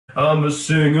I'm a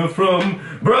singer from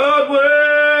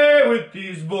Broadway with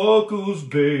these vocals,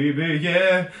 baby,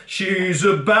 yeah. She's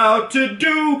about to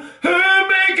do her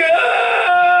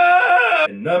makeup,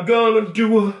 and I'm gonna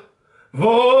do a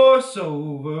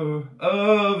voiceover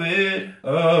of it,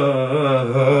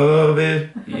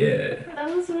 yeah.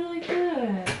 That was really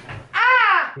good.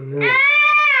 Ah!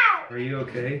 Are you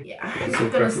okay? Yeah,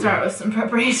 I'm gonna start with some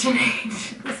preparation.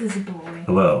 This is a boy.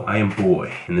 Hello, I am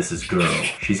boy, and this is girl.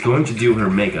 She's going to do her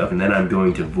makeup, and then I'm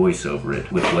going to voice over it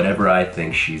with whatever I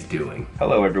think she's doing.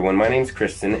 Hello everyone, my name's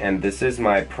Kristen, and this is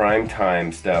my prime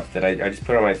time stuff that I just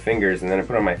put on my fingers and then I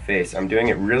put on my face. I'm doing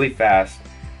it really fast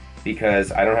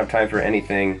because I don't have time for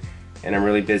anything, and I'm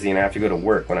really busy and I have to go to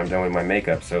work when I'm done with my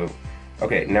makeup. So,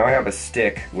 okay, now I have a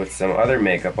stick with some other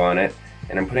makeup on it,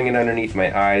 and I'm putting it underneath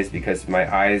my eyes because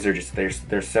my eyes are just,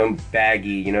 they're so baggy,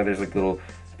 you know, there's like little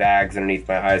bags underneath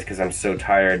my eyes because I'm so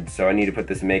tired. So I need to put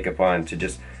this makeup on to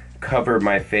just cover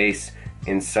my face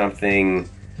in something.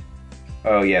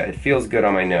 Oh yeah, it feels good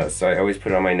on my nose, so I always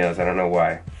put it on my nose, I don't know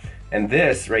why. And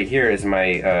this right here is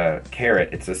my carrot.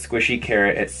 It's a squishy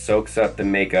carrot. It soaks up the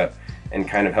makeup and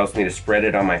kind of helps me to spread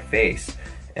it on my face.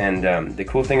 And the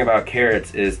cool thing about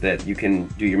carrots is that you can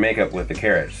do your makeup with the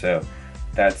carrot, so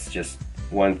that's just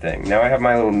one thing. Now I have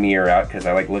my little mirror out because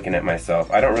I like looking at myself.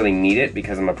 I don't really need it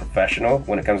because I'm a professional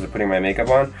when it comes to putting my makeup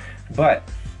on, but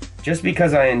just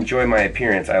because I enjoy my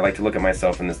appearance, I like to look at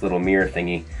myself in this little mirror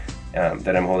thingy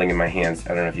that I'm holding in my hands. I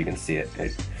don't know if you can see it.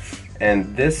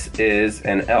 And this is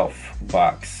an elf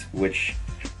box, which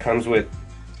comes with,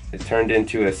 it turned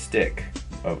into a stick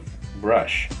of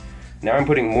brush. Now I'm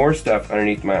putting more stuff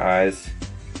underneath my eyes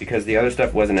because the other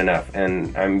stuff wasn't enough,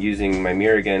 and I'm using my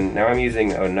mirror again. Now I'm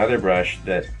using another brush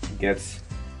that gets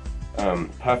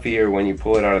puffier when you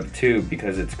pull it out of the tube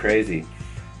because it's crazy.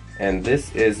 And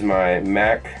this is my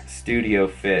Mac Studio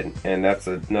Fit, and that's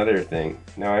another thing.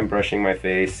 Now I'm brushing my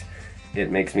face.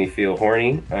 It makes me feel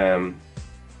horny.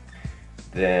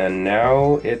 Then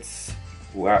now it's,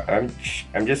 well, I'm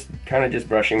just kind of just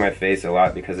brushing my face a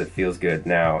lot because it feels good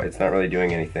now. It's not really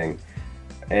doing anything.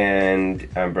 And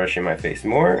I'm brushing my face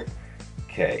more.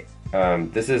 Okay,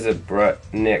 this is a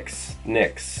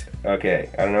NYX. Okay,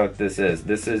 I don't know what this is.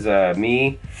 This is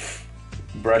me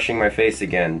brushing my face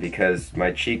again because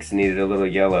my cheeks needed a little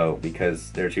yellow because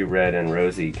they're too red and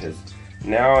rosy. Because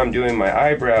now I'm doing my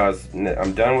eyebrows.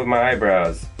 I'm done with my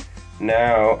eyebrows.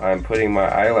 Now I'm putting my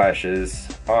eyelashes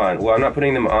on. Well, I'm not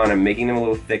putting them on, I'm making them a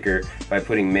little thicker by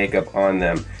putting makeup on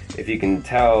them. If you can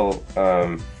tell,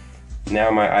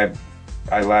 now my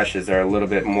eyelashes are a little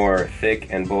bit more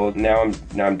thick and bold. Now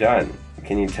I'm done.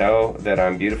 Can you tell that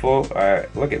I'm beautiful?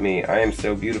 Look at me, I am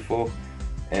so beautiful,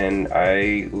 and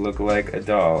I look like a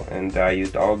doll. And I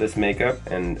used all this makeup,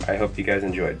 and I hope you guys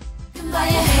enjoyed. By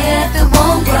a hair that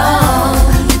won't grow.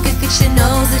 You can fix your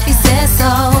nose if you said